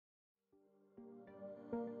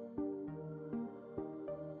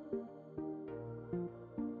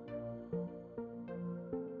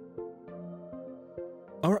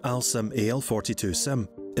ALSIM AL42 sim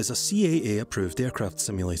is a CAA-approved aircraft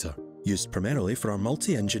simulator, used primarily for our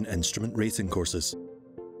multi-engine instrument rating courses.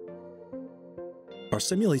 Our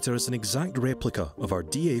simulator is an exact replica of our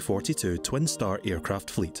DA42 Twinstar aircraft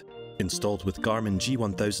fleet, installed with Garmin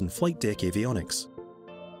G1000 flight deck avionics.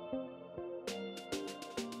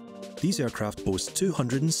 These aircraft boast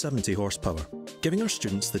 270 horsepower, giving our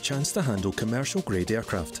students the chance to handle commercial-grade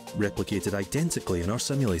aircraft, replicated identically in our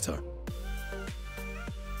simulator.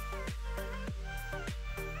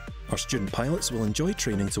 Our student pilots will enjoy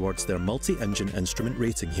training towards their multi-engine instrument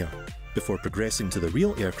rating here, before progressing to the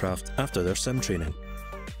real aircraft after their sim training.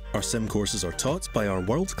 Our sim courses are taught by our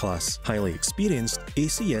world-class, highly experienced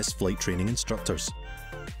ACS flight training instructors.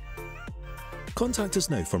 Contact us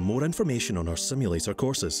now for more information on our simulator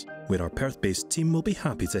courses, where our Perth-based team will be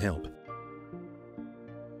happy to help.